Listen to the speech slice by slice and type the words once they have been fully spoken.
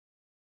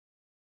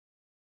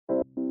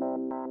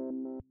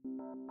I'm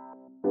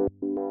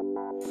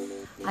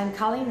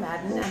Colleen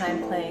Madden, and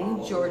I'm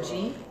playing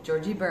Georgie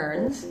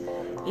Burns,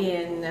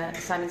 in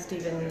Simon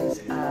Stevens'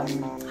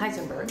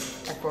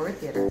 Heisenberg at Forward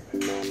Theatre.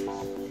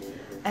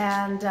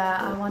 And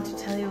I want to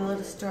tell you a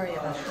little story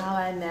about how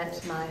I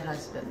met my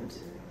husband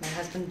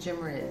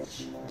Jim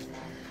Ridge.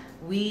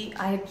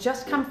 I had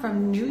just come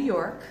from New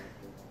York,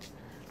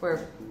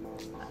 where,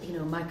 you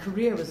know, my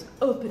career was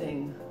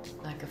opening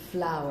like a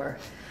flower.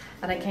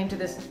 And I came to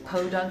this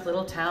podunk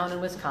little town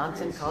in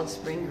Wisconsin called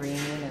Spring Green,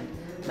 and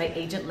my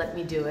agent let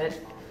me do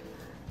it.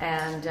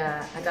 And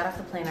I got off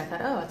the plane, I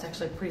thought, oh, it's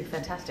actually pretty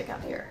fantastic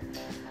out here.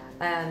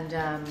 And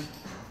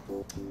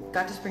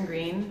got to Spring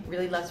Green,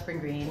 really loved Spring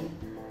Green,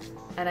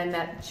 and I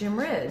met Jim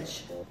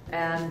Ridge.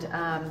 And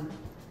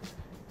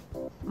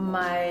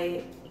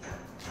my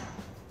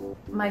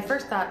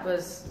first thought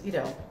was, you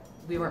know,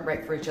 we weren't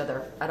right for each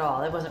other at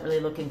all. I wasn't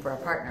really looking for a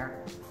partner,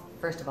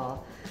 first of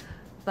all.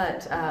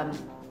 But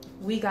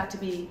we got to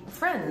be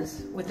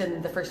friends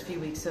within the first few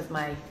weeks of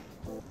my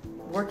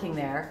working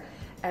there.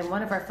 And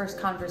one of our first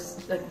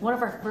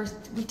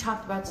we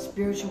talked about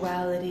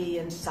spirituality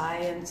and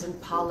science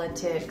and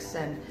politics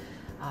and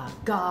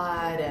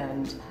God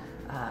and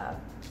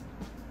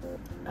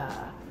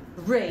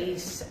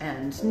race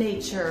and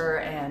nature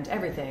and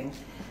everything,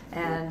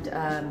 and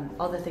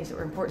all the things that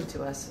were important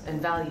to us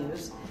and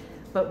values.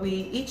 But we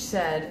each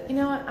said, you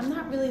know what, I'm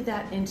not really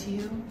that into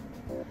you,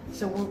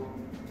 so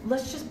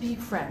let's just be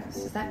friends.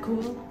 Is that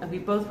cool? And we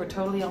both were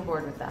totally on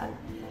board with that.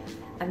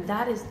 And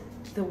that is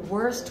the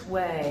worst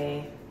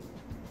way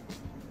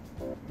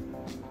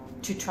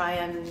to try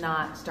and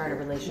not start a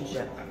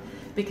relationship,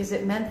 because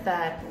it meant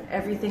that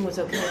everything was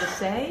okay to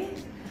say.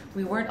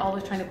 We weren't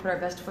always trying to put our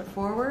best foot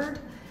forward.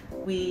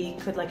 We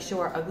could like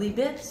show our ugly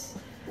bits,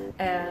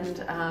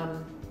 and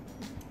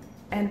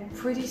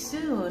pretty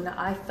soon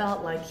I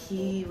felt like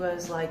he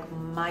was like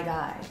my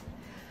guy.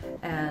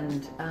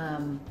 And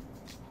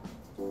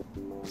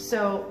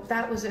so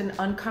that was an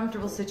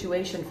uncomfortable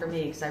situation for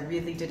me, because I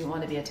really didn't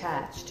want to be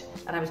attached,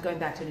 and I was going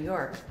back to New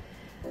York.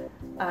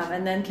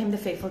 And then came the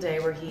fateful day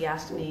where he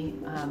asked me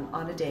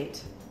on a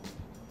date,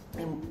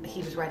 and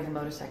he was riding a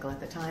motorcycle at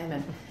the time,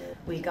 and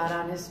we got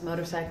on his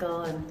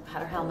motorcycle and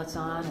had our helmets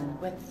on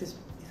and went through these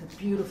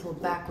beautiful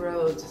back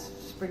roads,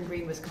 Spring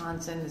Green,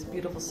 Wisconsin, this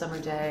beautiful summer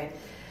day.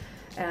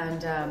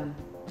 And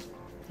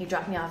he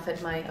dropped me off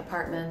at my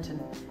apartment,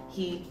 and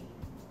he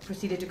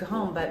proceeded to go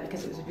home, but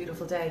because it was a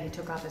beautiful day, he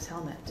took off his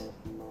helmet.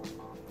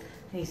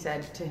 And he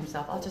said to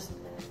himself, I'll just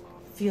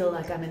feel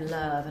like I'm in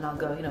love, and I'll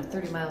go, you know,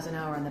 30 miles an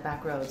hour on the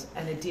back roads,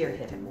 and a deer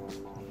hit him.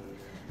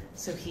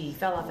 So he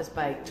fell off his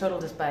bike,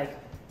 totaled his bike,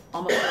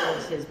 almost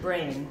totaled his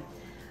brain,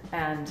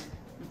 and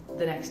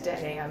the next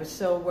day I was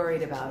so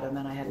worried about him,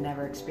 and I had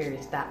never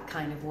experienced that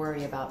kind of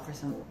worry about for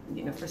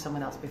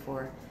someone else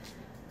before.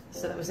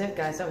 So that was it,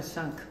 guys. I was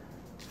sunk,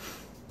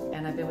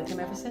 and I've been with him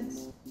ever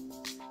since.